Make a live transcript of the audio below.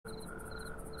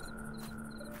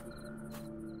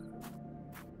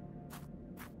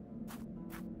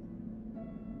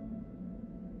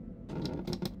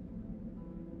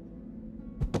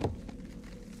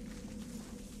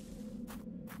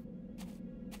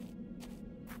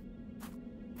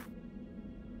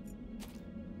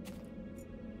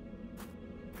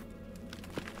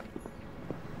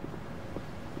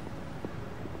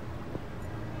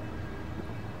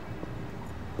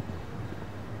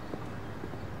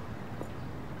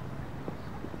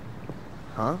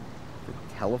Huh? The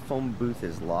telephone booth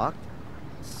is locked?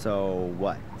 So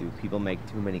what? Do people make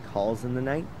too many calls in the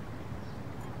night?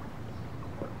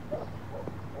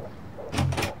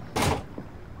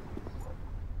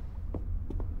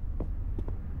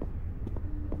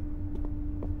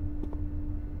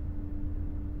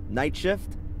 Night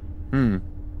shift?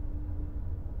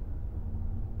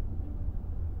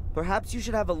 Perhaps you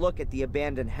should have a look at the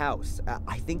abandoned house.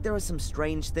 I think there are some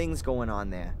strange things going on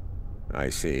there. I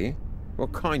see.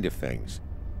 What kind of things?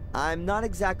 I'm not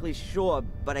exactly sure,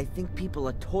 but I think people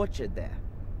are tortured there.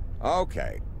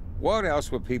 Okay. What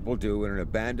else would people do in an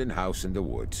abandoned house in the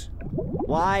woods?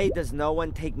 Why does no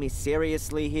one take me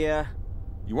seriously here?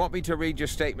 You want me to read your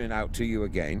statement out to you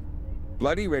again?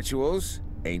 Bloody rituals,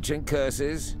 ancient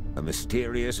curses, a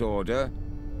mysterious order,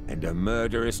 and a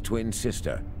murderous twin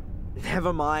sister.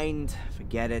 Never mind.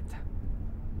 Forget it.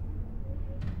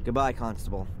 Goodbye,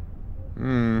 Constable.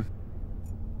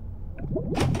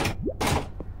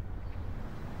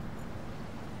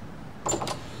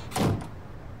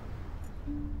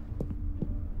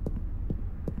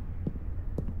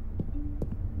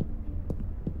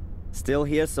 Still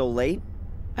here so late?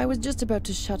 I was just about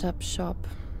to shut up shop.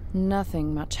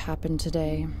 Nothing much happened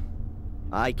today.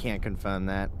 I can't confirm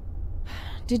that.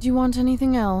 Did you want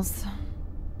anything else?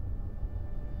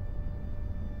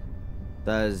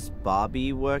 Does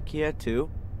Bobby work here too?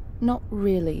 Not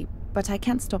really, but I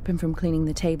can't stop him from cleaning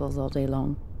the tables all day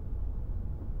long.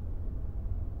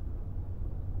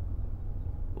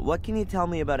 What can you tell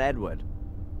me about Edward?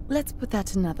 Let's put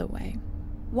that another way.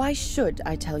 Why should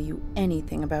I tell you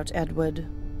anything about Edward?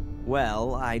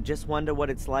 Well, I just wonder what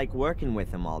it's like working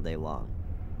with him all day long.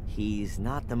 He's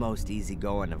not the most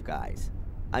easygoing of guys.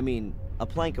 I mean, a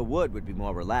plank of wood would be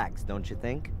more relaxed, don't you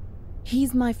think?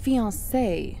 He's my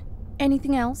fiancé.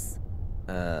 Anything else?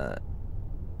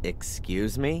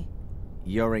 Excuse me?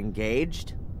 You're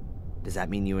engaged? Does that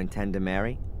mean you intend to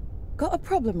marry? Got a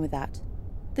problem with that?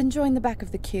 Then join the back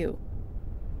of the queue.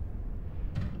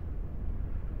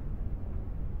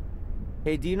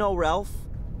 Hey, do you know Ralph?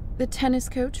 The tennis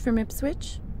coach from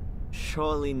Ipswich?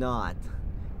 Surely not.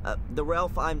 The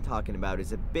Ralph I'm talking about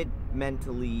is a bit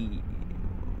mentally,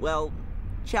 well,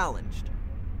 challenged.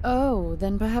 Oh,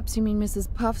 then perhaps you mean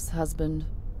Mrs. Puff's husband.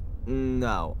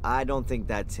 No, I don't think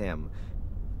that's him.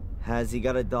 Has he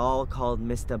got a doll called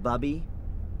Mr. Bubby?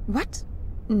 What?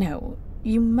 No,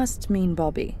 you must mean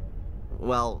Bobby.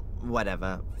 Well,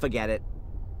 whatever. Forget it.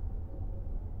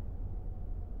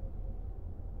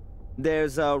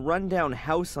 There's a rundown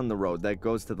house on the road that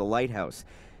goes to the lighthouse.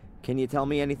 Can you tell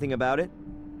me anything about it?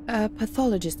 A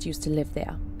pathologist used to live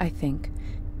there, I think.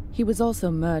 He was also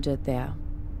murdered there.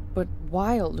 But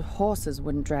wild horses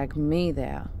wouldn't drag me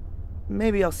there.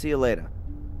 Maybe I'll see you later.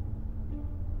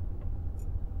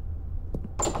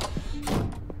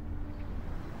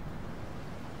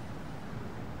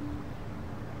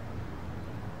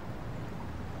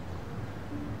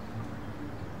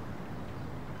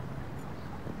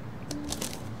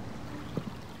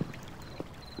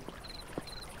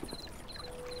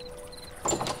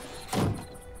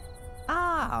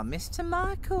 Ah, Mr.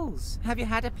 Michaels. Have you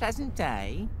had a pleasant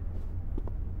day?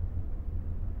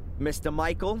 Mr.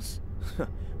 Michaels?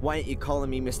 Why aren't you calling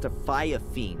me Mr. Fire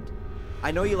Fiend? I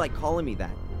know you like calling me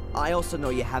that. I also know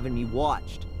you're having me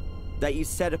watched. That you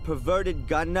set a perverted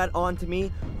gun nut onto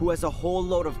me who has a whole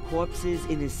load of corpses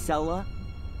in his cellar?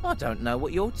 I don't know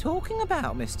what you're talking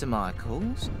about, Mr.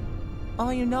 Michaels.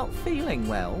 Are you not feeling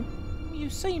well? You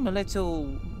seem a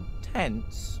little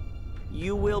tense.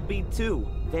 You will be too,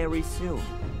 very soon.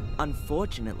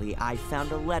 Unfortunately, I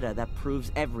found a letter that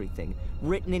proves everything,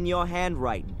 written in your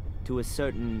handwriting, to a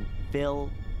certain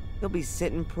Phil. You'll be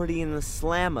sitting pretty in the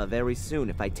slammer very soon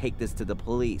if I take this to the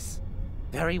police.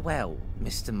 Very well,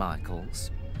 Mr. Michaels.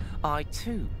 I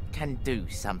too can do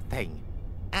something.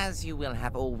 As you will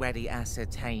have already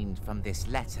ascertained from this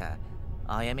letter,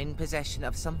 I am in possession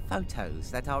of some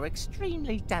photos that are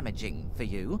extremely damaging for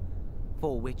you,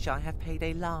 for which I have paid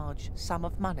a large sum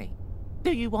of money.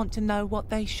 Do you want to know what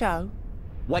they show?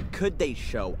 What could they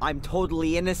show? I'm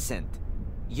totally innocent.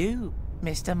 You,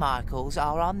 Mr. Michaels,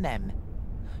 are on them.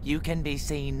 You can be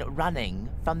seen running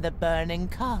from the burning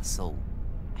castle.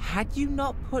 Had you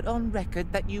not put on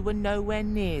record that you were nowhere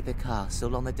near the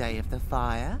castle on the day of the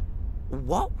fire?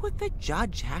 What would the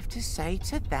judge have to say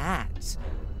to that?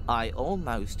 I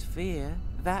almost fear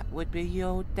that would be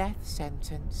your death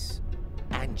sentence.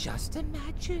 And just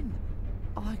imagine,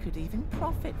 I could even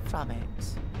profit from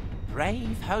it.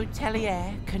 Brave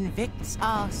hotelier convicts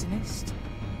arsonist.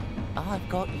 I've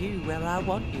got you where I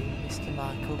want you, Mr.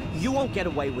 Michaels. You won't get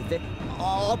away with it.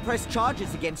 I'll press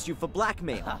charges against you for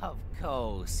blackmail. Of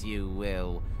course you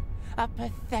will. A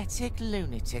pathetic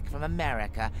lunatic from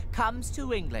America comes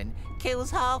to England,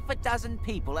 kills half a dozen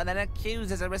people, and then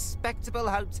accuses a respectable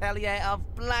hotelier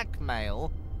of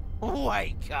blackmail?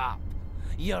 Wake up!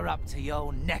 You're up to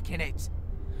your neck in it.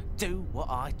 Do what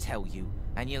I tell you,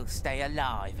 and you'll stay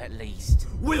alive at least.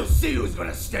 We'll see who's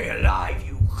gonna stay alive,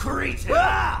 you cretin!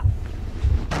 Ah!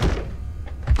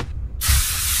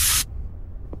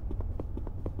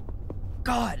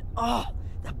 God, oh,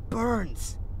 that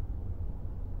burns.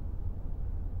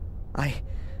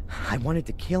 I wanted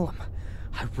to kill him.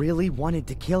 I really wanted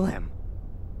to kill him.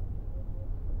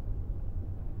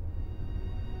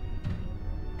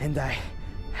 And I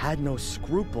had no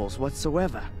scruples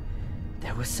whatsoever.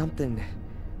 There was something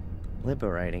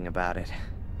liberating about it.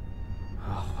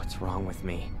 Oh, what's wrong with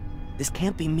me? This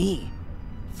can't be me.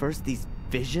 First these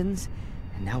visions,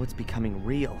 and now it's becoming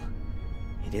real.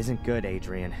 It isn't good,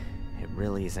 Adrian. It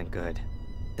really isn't good.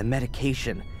 The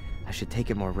medication, I should take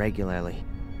it more regularly.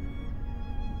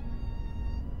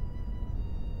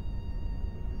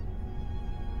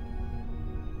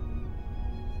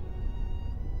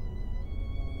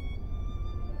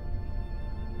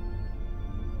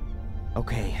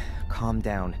 Okay, calm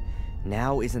down.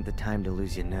 Now isn't the time to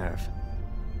lose your nerve.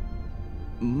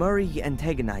 Murray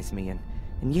antagonized me, and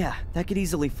yeah, that could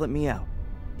easily flip me out.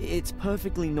 It's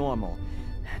perfectly normal.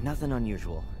 Nothing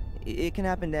unusual. It can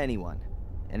happen to anyone.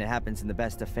 And it happens in the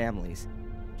best of families.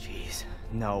 Jeez,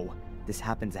 no. This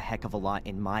happens a heck of a lot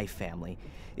in my family.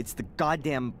 It's the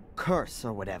goddamn curse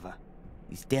or whatever.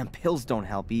 These damn pills don't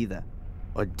help either.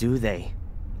 Or do they?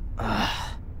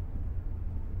 Ugh.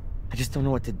 I just don't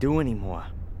know what to do anymore.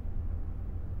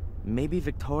 Maybe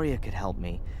Victoria could help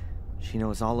me. She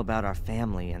knows all about our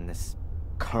family and this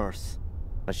curse.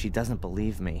 But she doesn't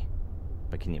believe me.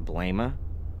 But can you blame her?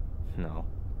 No.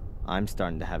 I'm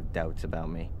starting to have doubts about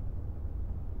me.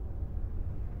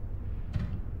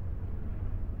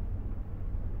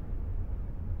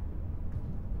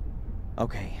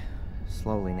 Okay,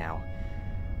 slowly now.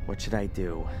 What should I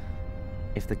do?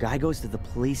 If the guy goes to the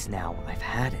police now, I've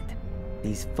had it.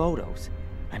 These photos.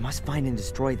 I must find and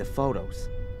destroy the photos.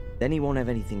 Then he won't have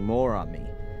anything more on me.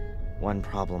 One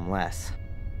problem less.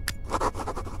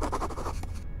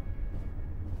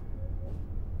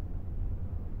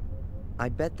 I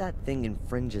bet that thing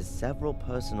infringes several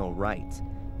personal rights.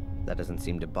 That doesn't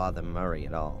seem to bother Murray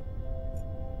at all.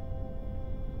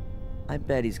 I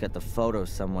bet he's got the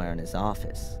photos somewhere in his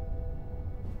office.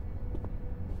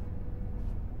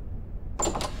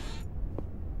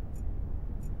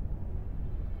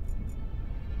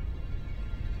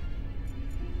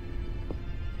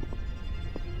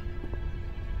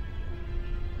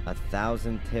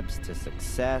 "1,000 tips to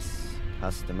success,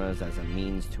 customers as a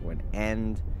means to an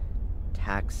end,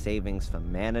 tax savings for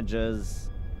managers."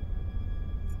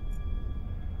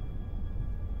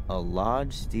 A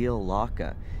large steel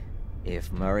locker.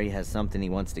 If Murray has something he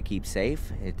wants to keep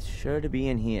safe, it's sure to be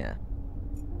in here.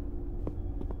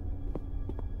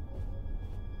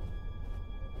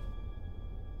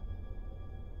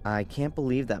 I can't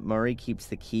believe that Murray keeps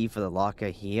the key for the locker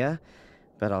here,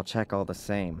 but I'll check all the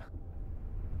same.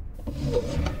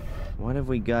 What have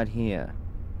we got here?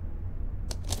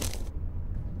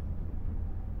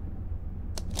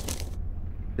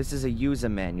 This is a user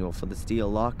manual for the steel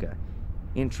locker.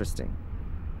 Interesting.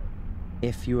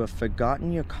 If you have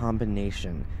forgotten your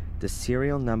combination, the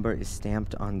serial number is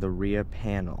stamped on the rear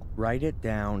panel. Write it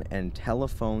down and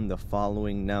telephone the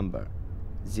following number: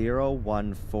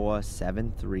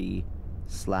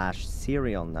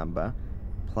 01473/serial number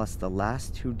plus the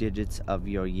last 2 digits of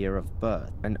your year of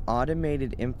birth. An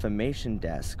automated information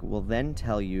desk will then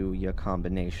tell you your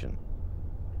combination.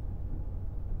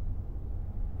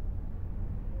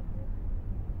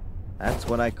 That's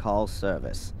what I call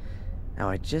service. Now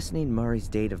I just need Murray's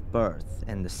date of birth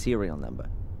and the serial number.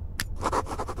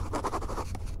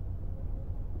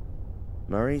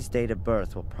 Murray's date of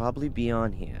birth will probably be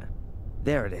on here.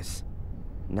 There it is.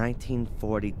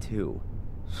 1942.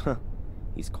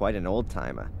 He's quite an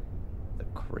old-timer. The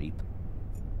creep.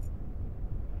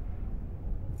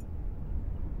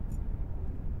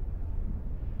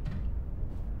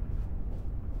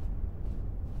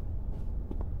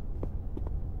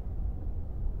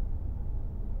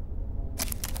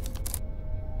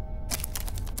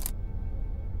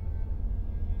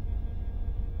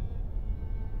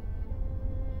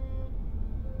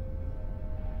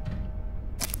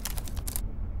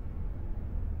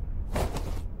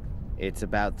 It's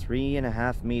about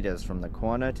 3.5 meters from the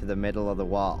corner to the middle of the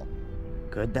wall.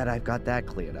 Good that I've got that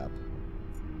cleared up.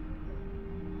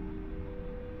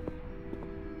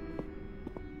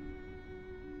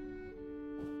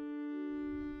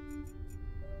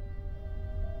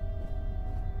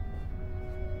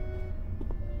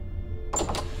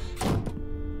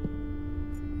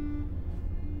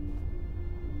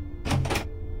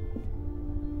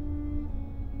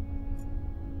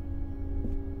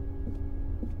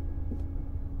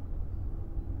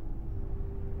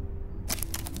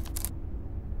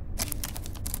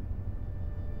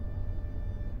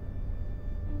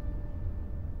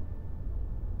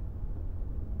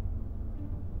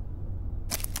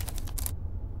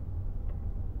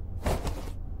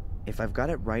 If I've got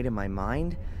it right in my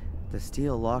mind, the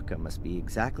steel locker must be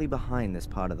exactly behind this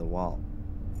part of the wall.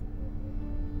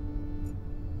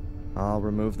 I'll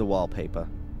remove the wallpaper.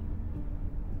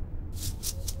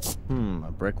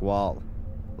 A brick wall.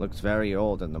 Looks very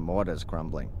old and the mortar's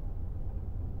crumbling.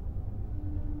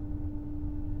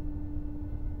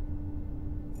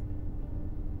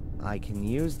 I can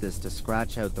use this to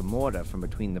scratch out the mortar from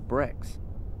between the bricks.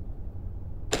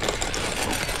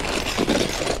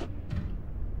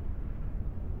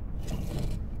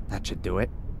 That should do it.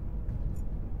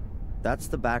 That's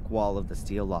the back wall of the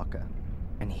steel locker.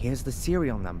 And here's the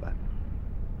serial number.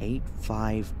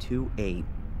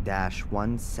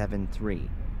 8528-173.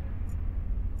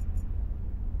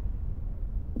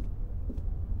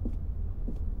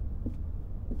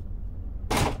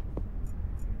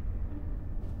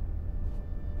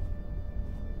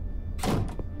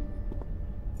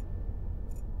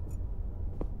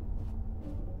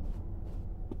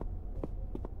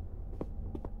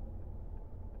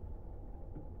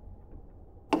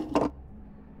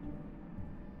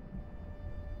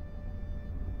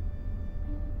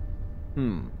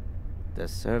 The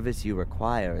service you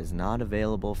require is not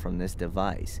available from this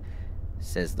device,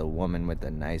 says the woman with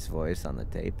the nice voice on the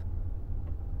tape.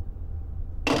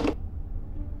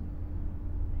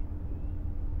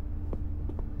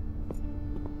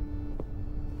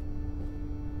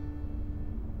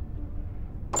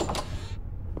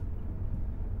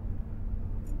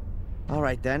 All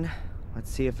right then, let's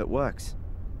see if it works.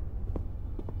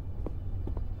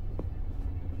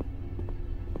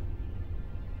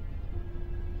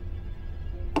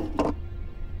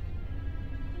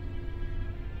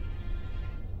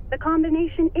 The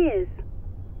combination is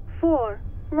 4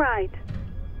 right,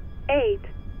 8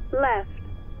 left,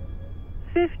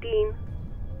 15.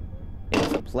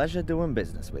 It's a pleasure doing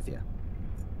business with you.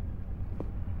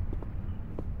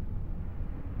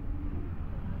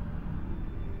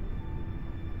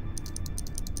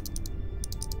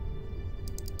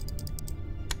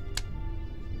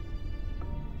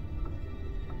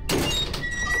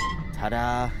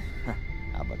 Ta-da!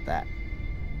 How about that?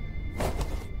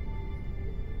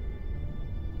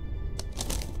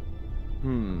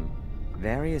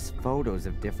 Various photos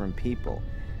of different people.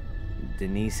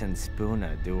 Denise and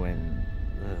Spooner doing...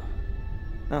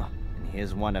 Oh, and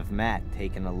here's one of Matt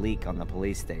taking a leak on the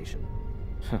police station.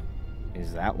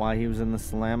 Is that why he was in the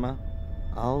slammer?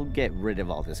 I'll get rid of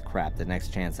all this crap the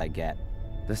next chance I get.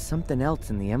 There's something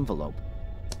else in the envelope.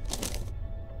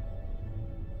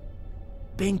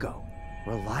 Bingo!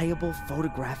 Reliable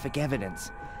photographic evidence.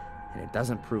 And it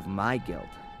doesn't prove my guilt,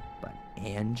 but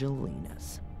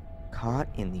Angelina's. Caught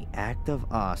in the act of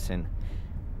arson.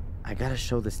 I gotta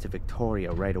show this to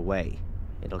Victoria right away.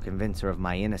 It'll convince her of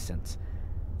my innocence.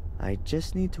 I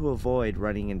just need to avoid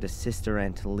running into Sister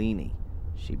Antolini.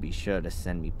 She'd be sure to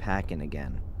send me packing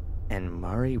again. And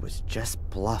Murray was just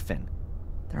bluffing.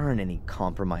 There aren't any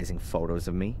compromising photos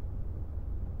of me.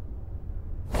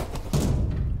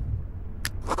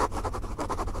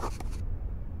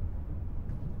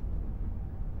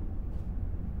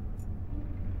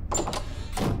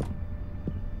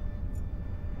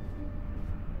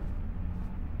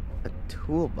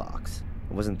 Toolbox.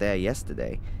 It wasn't there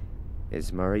yesterday.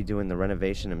 Is Murray doing the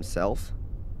renovation himself?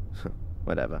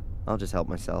 Whatever. I'll just help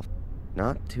myself.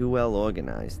 Not too well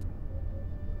organized.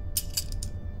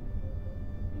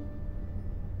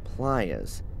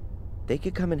 Pliers. They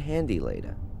could come in handy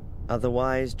later.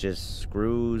 Otherwise, just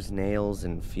screws, nails,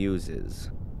 and fuses.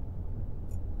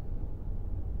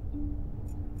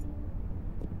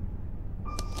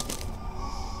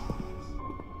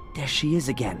 There she is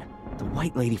again. The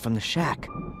white lady from the shack.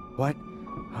 What?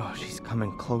 Oh, she's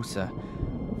coming closer.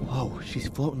 Whoa, she's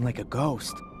floating like a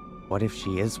ghost. What if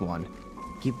she is one?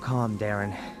 Keep calm,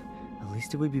 Darren. At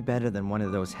least it would be better than one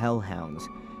of those hellhounds.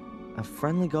 A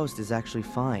friendly ghost is actually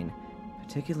fine,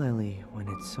 particularly when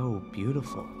it's so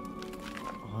beautiful.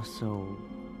 Also,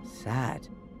 sad.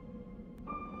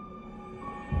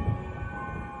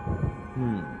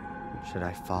 Should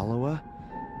I follow her?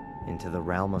 Into the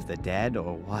realm of the dead,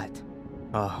 or what?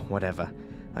 Oh, whatever.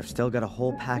 I've still got a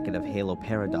whole packet of Halo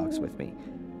Paradox with me.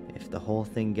 If the whole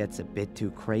thing gets a bit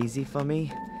too crazy for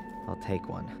me, I'll take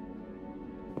one.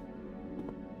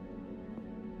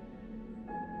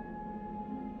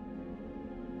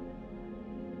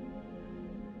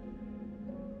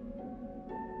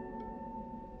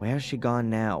 Where's she gone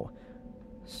now?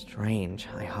 Strange,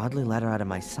 I hardly let her out of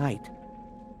my sight.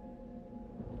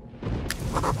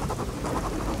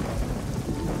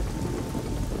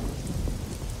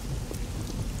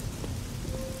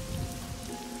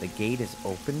 The gate is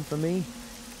open for me?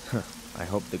 I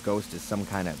hope the ghost is some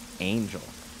kind of angel.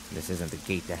 This isn't the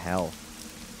gate to hell.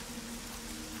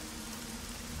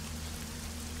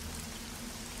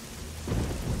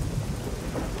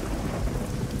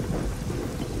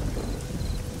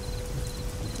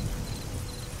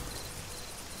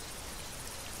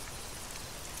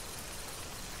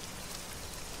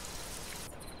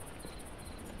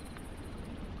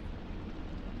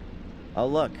 Oh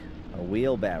look, a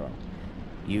wheelbarrow,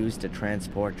 used to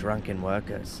transport drunken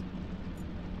workers.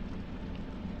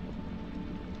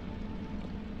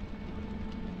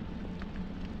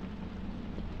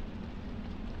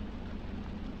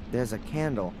 There's a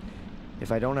candle.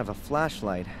 If I don't have a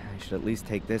flashlight, I should at least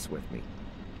take this with me.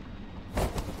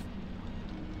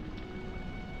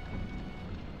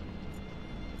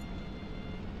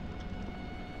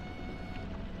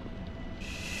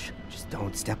 Shh, just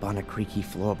don't step on a creaky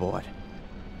floorboard.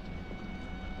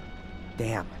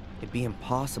 Damn, it'd be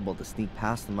impossible to sneak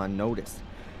past them unnoticed.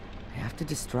 I have to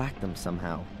distract them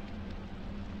somehow.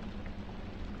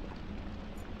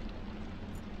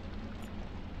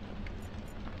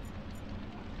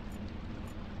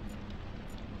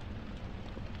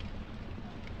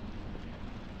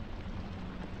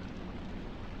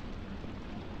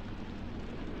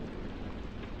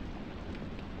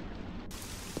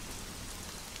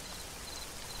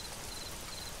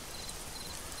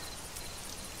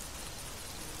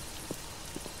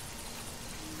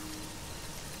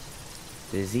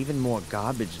 There's even more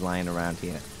garbage lying around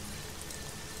here.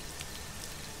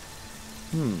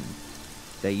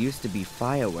 There used to be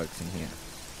fireworks in here,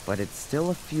 but it's still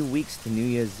a few weeks to New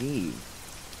Year's Eve.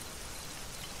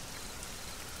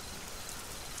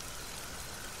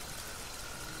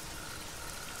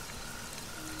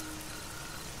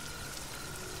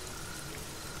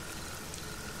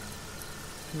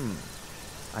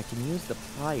 I can use the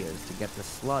pliers to get the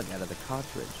slug out of the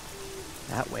cartridge.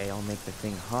 That way I'll make the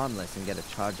thing harmless and get a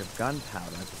charge of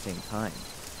gunpowder at the same time.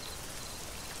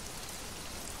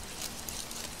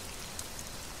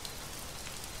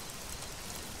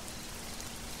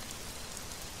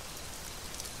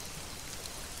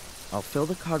 I'll fill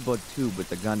the cardboard tube with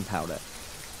the gunpowder.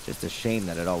 Just a shame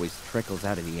that it always trickles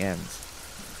out of the ends.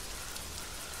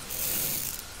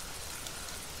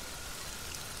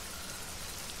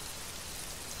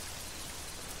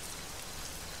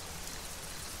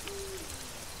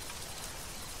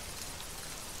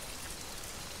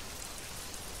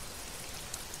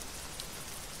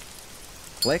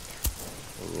 Click.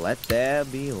 Let there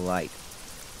be light.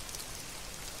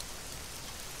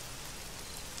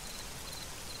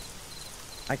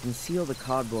 I can seal the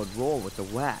cardboard roll with the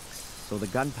wax, so the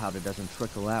gunpowder doesn't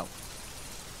trickle out.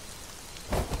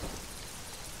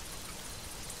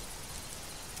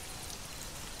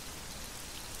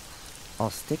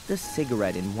 I'll stick the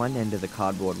cigarette in one end of the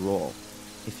cardboard roll.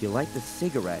 If you light the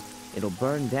cigarette, it'll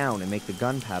burn down and make the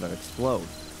gunpowder explode.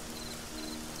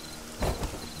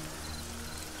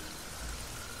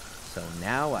 So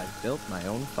now I've built my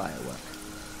own firework.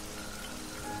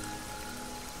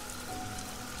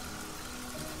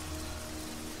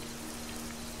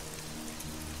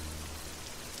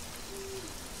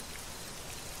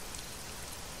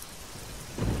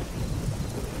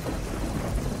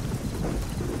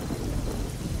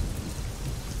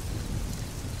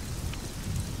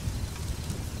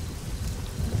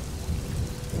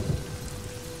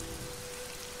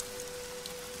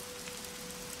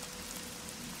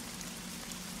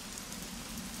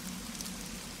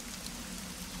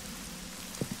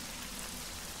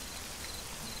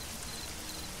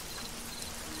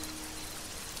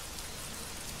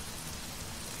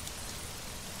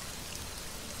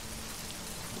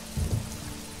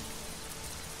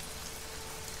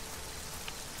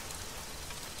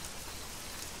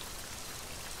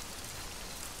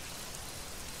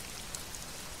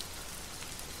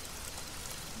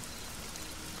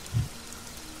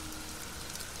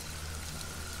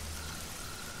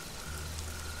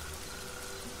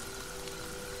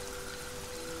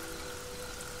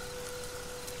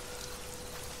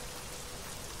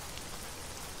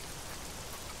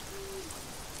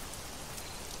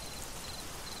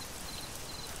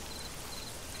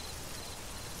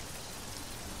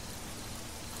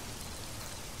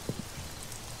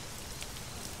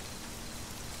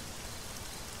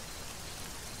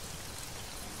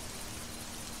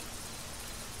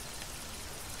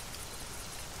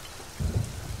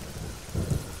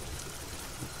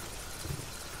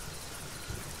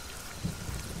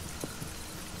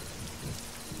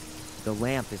 The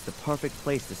lamp is the perfect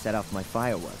place to set off my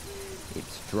firework.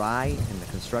 It's dry, and the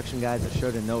construction guys are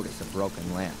sure to notice a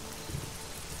broken lamp.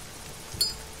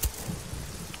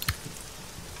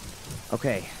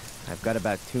 Okay, I've got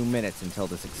about 2 minutes until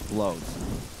this explodes.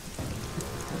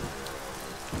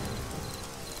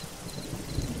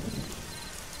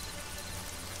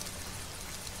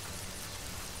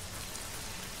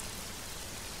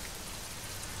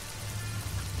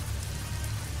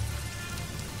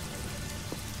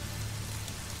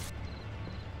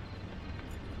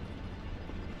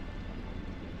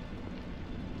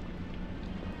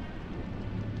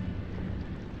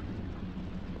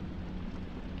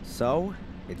 So,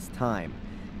 it's time.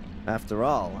 After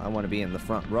all, I want to be in the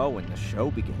front row when the show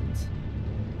begins.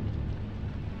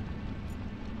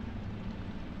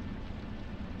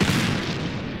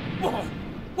 Whoa!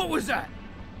 What was that?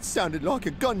 Sounded like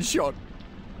a gunshot.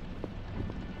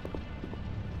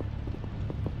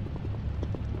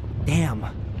 Damn,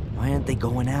 why aren't they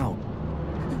going out?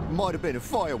 Might have been a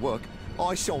firework.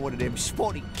 I saw one of them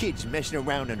spotty kids messing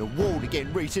around on the wall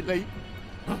again recently.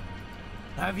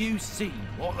 Have you seen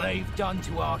what they've done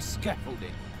to our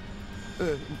scaffolding?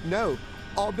 No.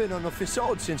 I've been on the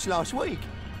facade since last week.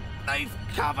 They've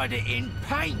covered it in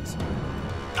paint.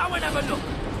 Go and have a look.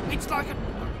 It's like a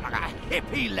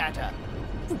hippie ladder.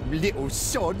 Little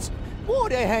sods. Why are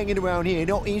they hanging around here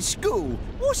not in school?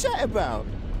 What's that about?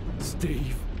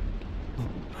 Steve,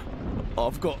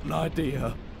 I've got an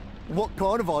idea. What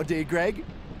kind of idea, Greg?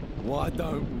 Why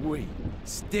don't we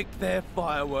stick their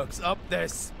fireworks up their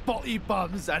spotty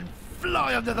bums and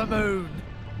fly under the moon?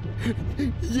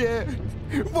 Yeah,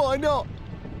 why not?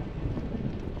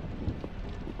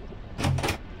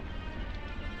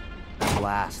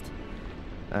 Blast.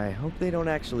 I hope they don't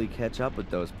actually catch up with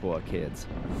those poor kids.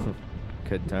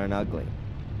 Could turn ugly.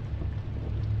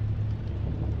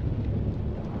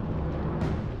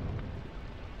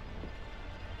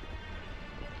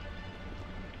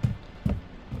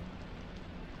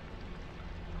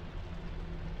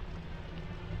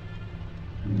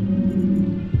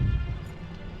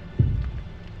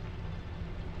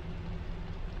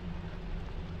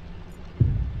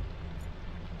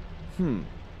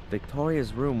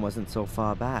 Victoria's room wasn't so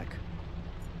far back.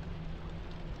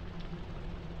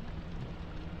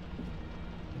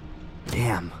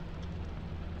 Damn.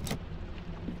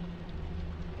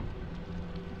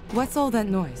 What's all that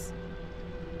noise?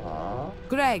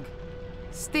 Greg,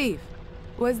 Steve,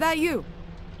 was that you?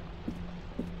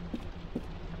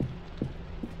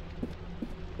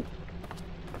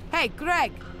 Hey,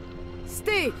 Greg,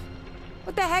 Steve,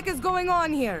 what the heck is going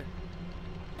on here?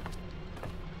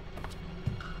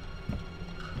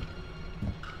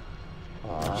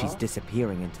 She's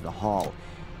disappearing into the hall.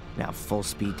 Now full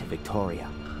speed to Victoria.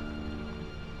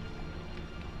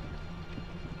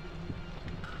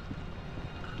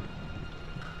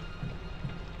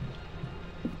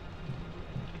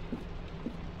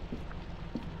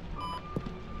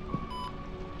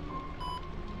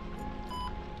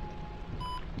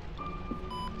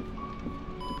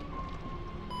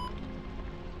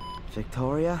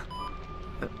 Victoria?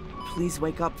 Please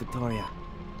wake up, Victoria.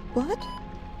 What?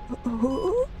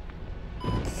 Who?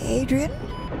 Adrian?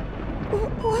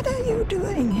 What are you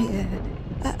doing here?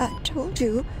 I told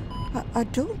you, I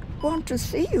don't want to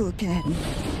see you again.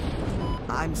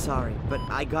 I'm sorry, but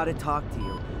I gotta talk to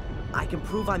you. I can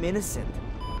prove I'm innocent.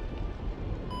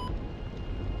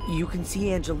 You can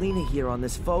see Angelina here on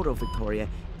this photo, Victoria,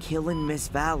 killing Miss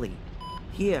Valley.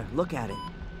 Here, look at it.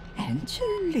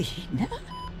 Angelina?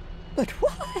 But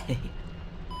why?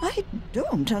 I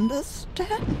don't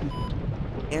understand.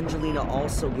 Angelina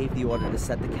also gave the order to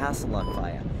set the castle on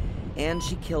fire. And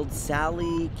she killed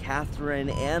Sally, Catherine,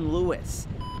 and Lewis,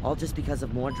 all just because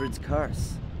of Mordred's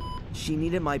curse. She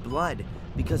needed my blood,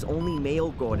 because only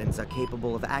male Gordons are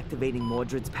capable of activating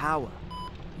Mordred's power.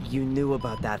 You knew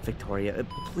about that, Victoria.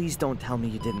 Please don't tell me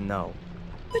you didn't know.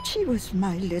 But she was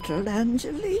my little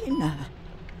Angelina.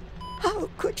 How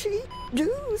could she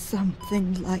do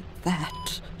something like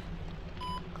that?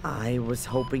 I was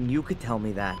hoping you could tell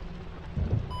me that.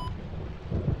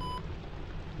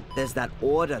 There's that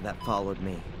order that followed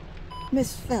me.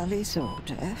 Miss Valley's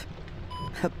order?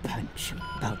 A bunch of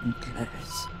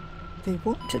bunglers. They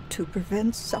wanted to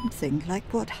prevent something like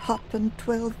what happened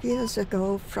 12 years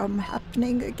ago from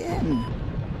happening again.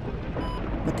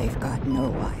 But they've got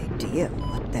no idea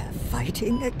what they're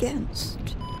fighting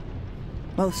against.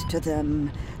 Most of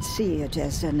them see it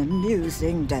as an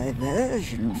amusing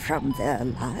diversion from their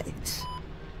lives.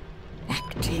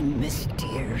 Acting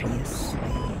mysteriously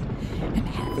and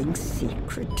having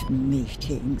secret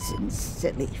meetings in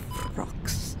silly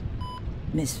frocks.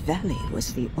 Miss Valley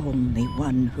was the only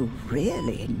one who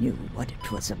really knew what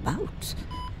it was about.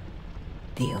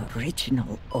 The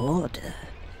original order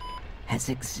has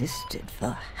existed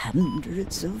for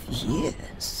hundreds of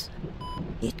years.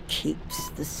 It keeps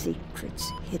the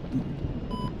secrets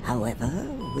hidden. However,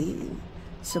 we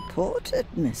supported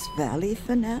Miss Valley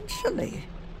financially.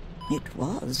 It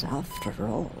was, after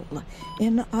all,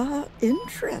 in our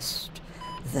interest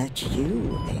that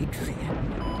you,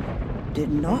 Adrian, did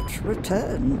not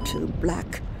return to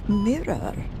Black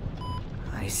Mirror.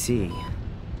 I see.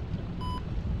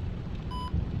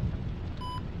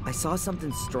 I saw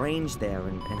something strange there,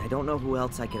 and I don't know who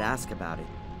else I could ask about it.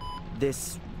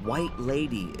 This white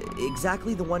lady,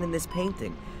 exactly the one in this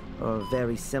painting. Or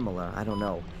very similar, I don't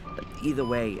know. Either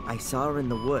way, I saw her in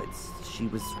the woods. She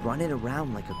was running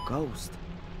around like a ghost.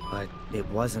 But it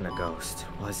wasn't a ghost,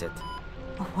 was it?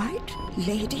 A white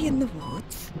lady in the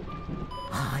woods?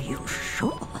 Are you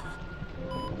sure?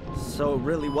 So it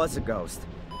really was a ghost.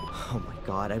 Oh my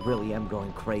god, I really am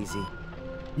going crazy.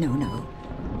 No.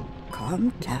 Calm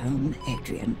down,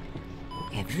 Adrian.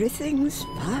 Everything's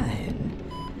fine.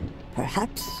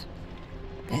 Perhaps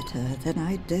better than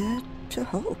I dared to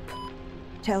hope.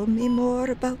 Tell me more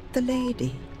about the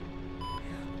lady.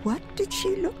 What did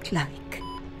she look like?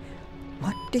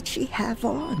 What did she have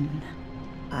on?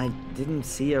 I didn't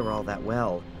see her all that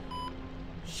well.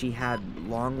 She had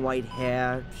long white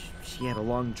hair, she had a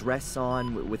long dress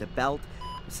on with a belt,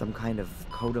 some kind of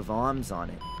coat of arms on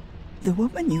it. The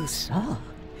woman you saw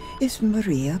is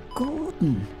Maria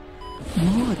Gordon,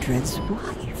 Mordred's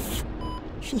wife.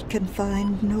 She can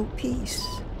find no peace.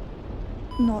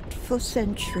 Not for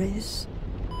centuries.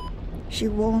 She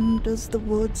wanders the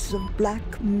woods of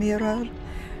Black Mirror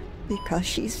because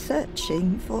she's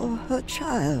searching for her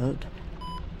child.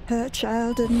 Her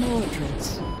child and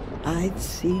Mordred's. I've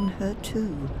seen her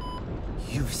too.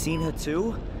 You've seen her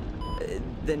too?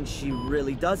 Then she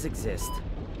really does exist.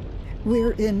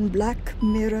 We're in Black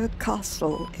Mirror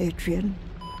Castle, Adrian.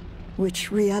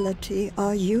 Which reality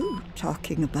are you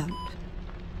talking about?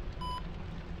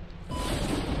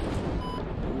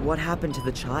 What happened to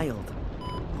the child?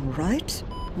 All right,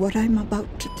 what I'm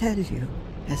about to tell you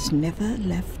has never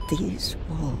left these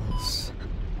walls.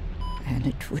 And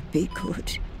it would be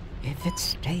good if it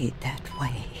stayed that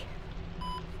way.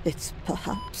 It's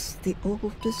perhaps the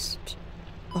oldest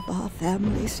of our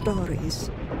family stories,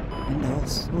 and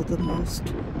also the most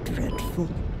dreadful.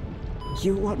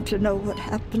 You want to know what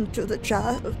happened to the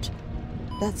child?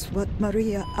 That's what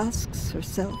Maria asks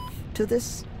herself to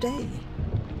this day.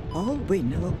 All we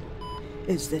know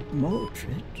is that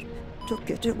Mordred took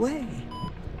it away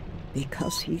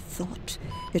because he thought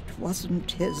it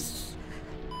wasn't his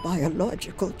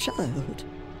biological child.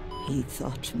 He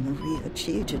thought Maria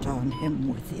cheated on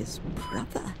him with his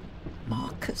brother,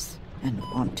 Marcus, and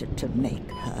wanted to make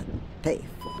her pay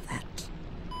for that.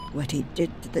 What he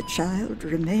did to the child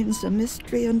remains a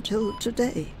mystery until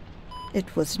today.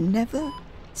 It was never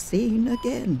seen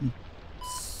again.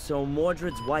 So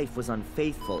Mordred's wife was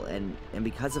unfaithful, and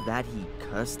because of that he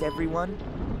cursed everyone?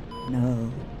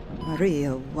 No,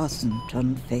 Maria wasn't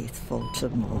unfaithful to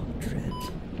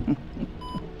Mordred.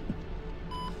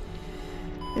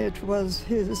 It was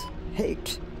his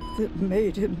hate that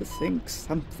made him think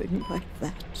something like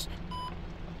that.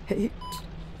 Hate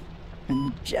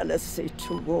and jealousy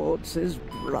towards his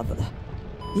brother,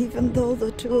 even though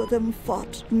the two of them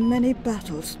fought many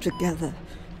battles together,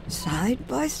 side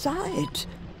by side.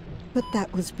 But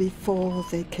that was before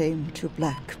they came to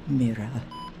Black Mirror.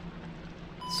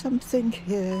 Something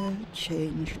here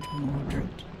changed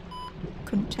Mordred,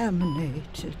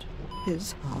 contaminated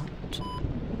his heart.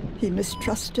 He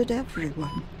mistrusted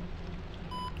everyone.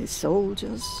 His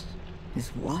soldiers,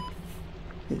 his wife,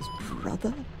 his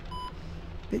brother,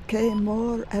 became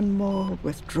more and more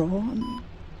withdrawn,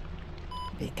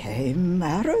 became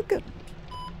arrogant.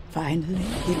 Finally,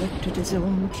 he looked at his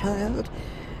own child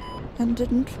and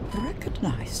didn't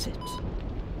recognize it.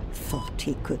 Thought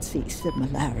he could see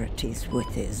similarities with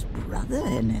his brother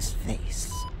in his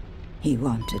face. He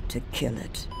wanted to kill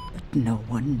it, but no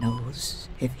one knows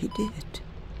if he did.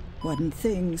 One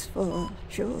thing's for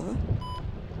sure.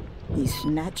 He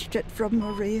snatched it from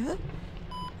Maria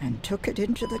and took it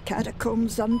into the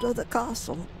catacombs under the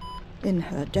castle. In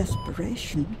her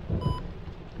desperation,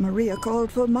 Maria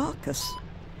called for Marcus,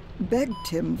 begged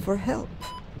him for help.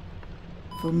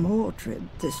 For Mordred,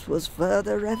 this was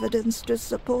further evidence to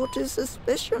support his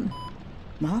suspicion.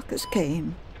 Marcus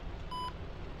came,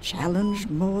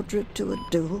 challenged Mordred to a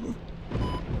duel,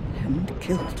 and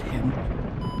killed him.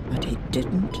 But he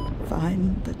didn't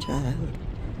find the child,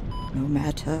 no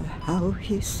matter how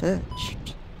he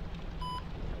searched.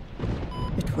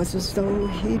 It was as though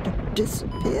he'd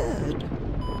disappeared.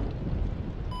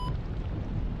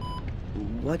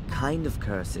 What kind of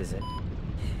curse is it?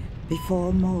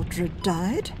 Before Mordred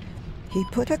died, he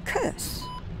put a curse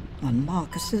on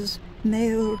Marcus's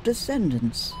male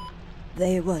descendants.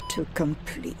 They were to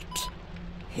complete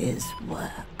his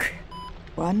work.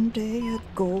 One day a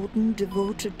Gordon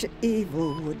devoted to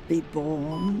evil would be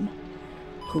born,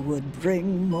 who would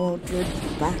bring Mordred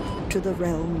back to the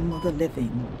realm of the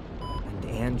living. And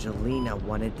Angelina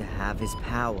wanted to have his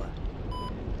power.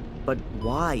 But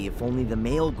why, if only the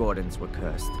male Gordons were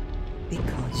cursed?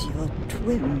 Because you're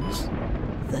twins.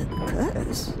 The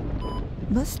curse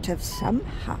must have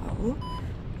somehow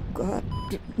got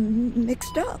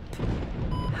mixed up.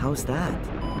 How's that?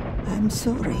 I'm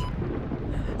sorry.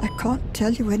 I can't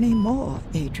tell you any more,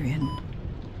 Adrian.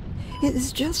 It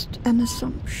is just an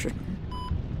assumption.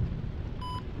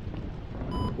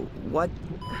 What?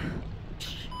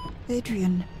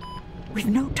 Adrian, we've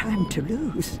no time to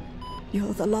lose.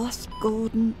 You're the last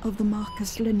Gordon of the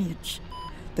Marcus lineage.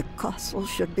 The castle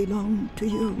should belong to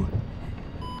you.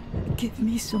 Give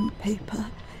me some paper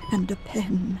and a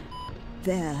pen.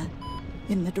 There,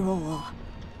 in the drawer.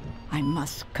 I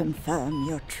must confirm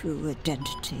your true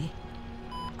identity.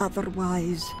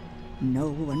 Otherwise, no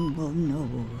one will know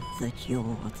that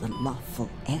you're the lawful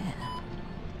heir.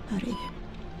 Hurry.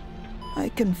 I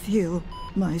can feel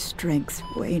my strength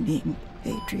waning,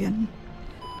 Adrian.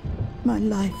 My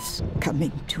life's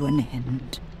coming to an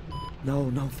end. No,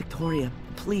 Victoria,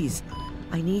 please.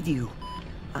 I need you.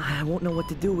 I won't know what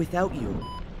to do without you.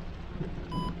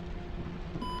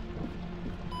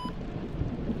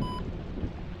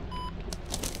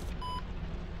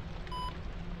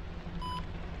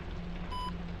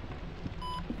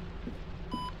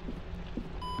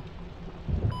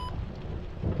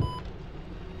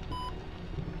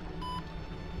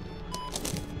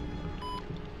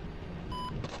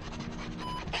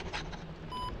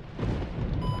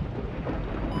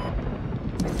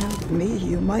 Me,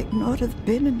 you might not have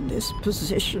been in this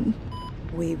position.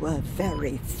 We were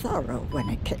very thorough when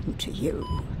it came to you.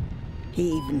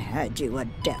 He even had you a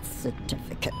death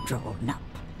certificate drawn up.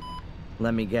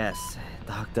 Let me guess.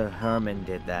 Dr. Herman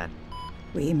did that.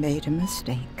 We made a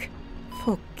mistake.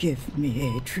 Forgive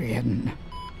me, Adrian.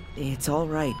 It's all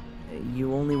right.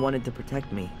 You only wanted to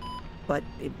protect me. But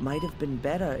it might have been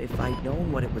better if I'd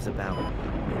known what it was about.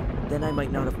 Then I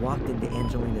might not have walked into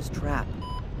Angelina's trap.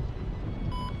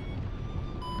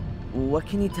 What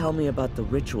can you tell me about the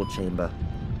ritual chamber?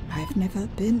 I've never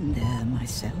been there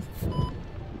myself.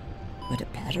 But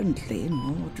apparently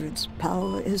Mordred's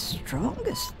power is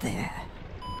strongest there.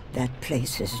 That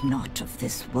place is not of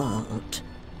this world.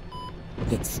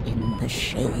 It's in the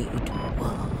Shade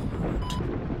World.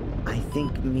 I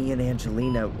think me and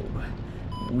Angelina,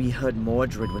 we heard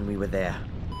Mordred when we were there.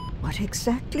 What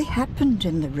exactly happened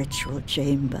in the ritual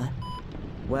chamber?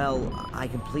 Well, I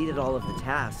completed all of the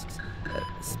tasks.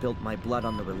 Spilt my blood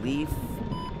on the relief.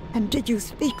 And did you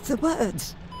speak the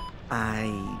words?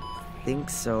 I think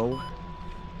so.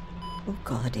 Oh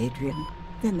God, Adrian.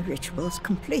 Then the ritual's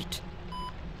complete.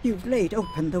 You've laid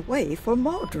open the way for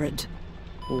Mordred.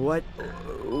 What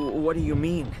do you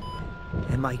mean?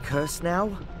 Am I cursed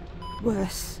now?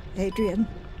 Worse, Adrian.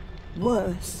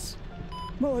 Worse.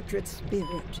 Mordred's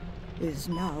spirit is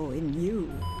now in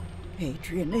you.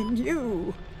 Adrian, in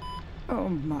you. Oh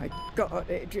my God,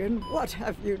 Adrian, what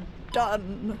have you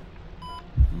done?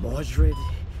 Mordred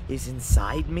is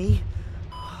inside me?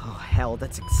 Oh, hell,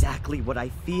 that's exactly what I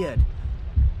feared.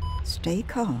 Stay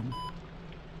calm.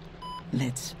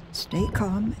 Let's stay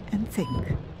calm and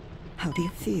think. How do you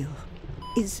feel?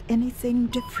 Is anything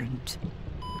different?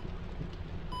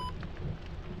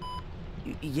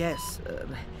 Yes,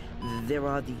 there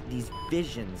are these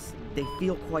visions. They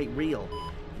feel quite real.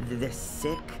 They're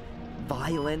sick,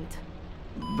 violent.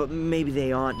 But maybe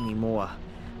they aren't anymore.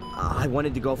 I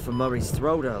wanted to go for Murray's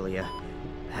throat earlier.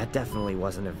 That definitely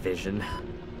wasn't a vision.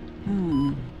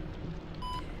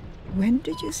 When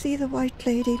did you see the White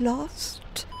Lady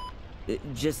last?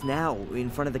 Just now, in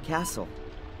front of the castle.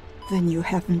 Then you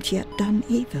haven't yet done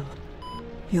evil.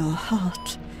 Your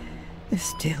heart is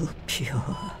still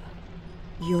pure.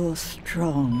 You're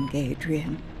strong,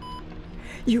 Adrian.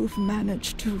 You've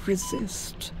managed to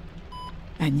resist.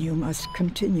 And you must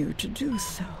continue to do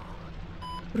so.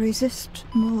 Resist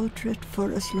Mordred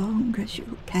for as long as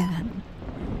you can.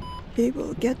 He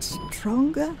will get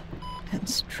stronger and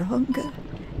stronger,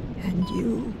 and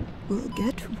you will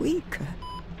get weaker.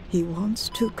 He wants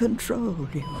to control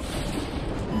you.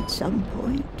 At some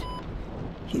point,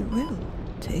 he will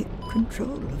take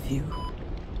control of you.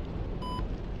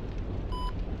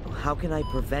 How can I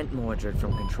prevent Mordred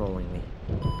from controlling me?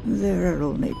 There are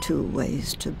only two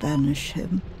ways to banish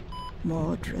him.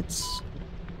 Mordred's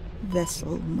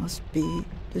vessel must be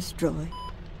destroyed.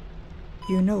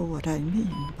 You know what I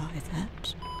mean by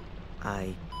that.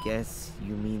 I guess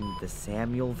you mean the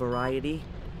Samuel variety?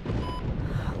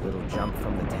 A little jump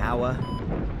from the tower,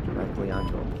 directly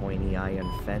onto a pointy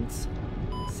iron fence.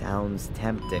 Sounds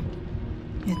tempting.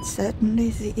 It's certainly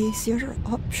the easier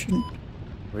option.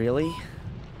 Really?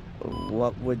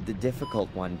 What would the difficult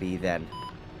one be then?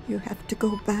 You have to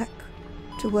go back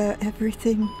to where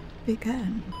everything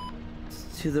began.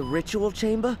 To the ritual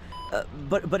chamber?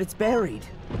 But it's buried.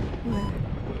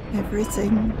 Where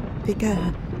everything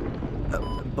began.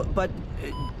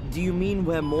 Do you mean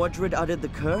where Mordred uttered the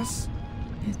curse?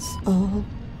 It's all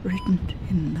written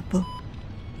in the book.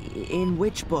 In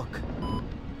which book?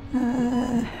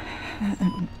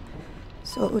 And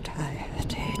so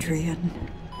tired, Adrian.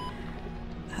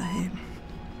 I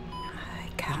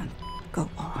can't go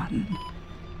on.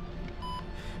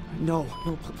 No,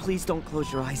 please don't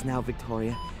close your eyes now,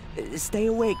 Victoria. Stay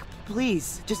awake,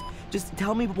 please. Just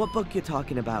tell me what book you're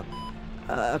talking about.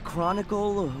 A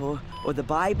chronicle or the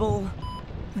Bible?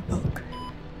 The book.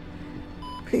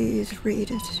 Please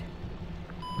read it.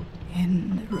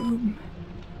 In the room.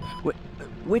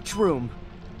 Which room?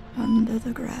 Under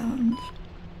the ground.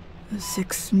 The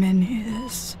 6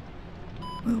 menhirs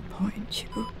will point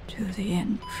you to the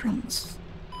entrance.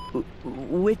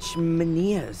 Which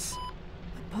menhirs?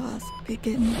 The path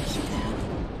begins there.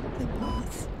 The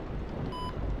path.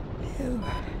 You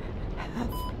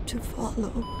have to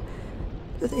follow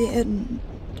to the end.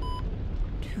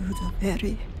 To the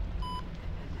very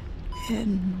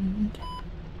end.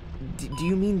 Do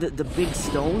you mean the big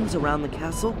stones around the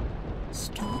castle?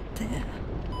 Stop there.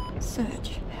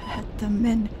 Search at the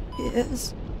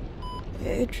menhirs.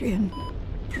 Adrian,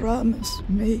 promise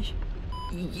me.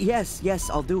 Yes,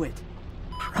 I'll do it.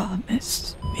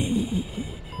 Promise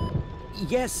me.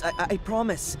 Yes, I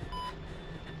promise.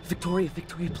 Victoria,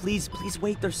 please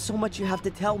wait. There's so much you have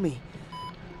to tell me.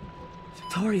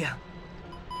 Victoria.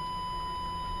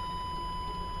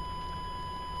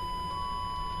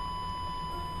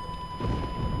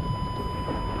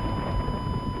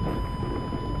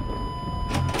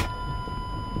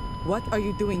 What are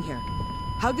you doing here?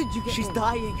 How did you get She's home?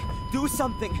 dying. Do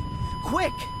something.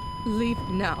 Quick! Leave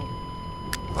now.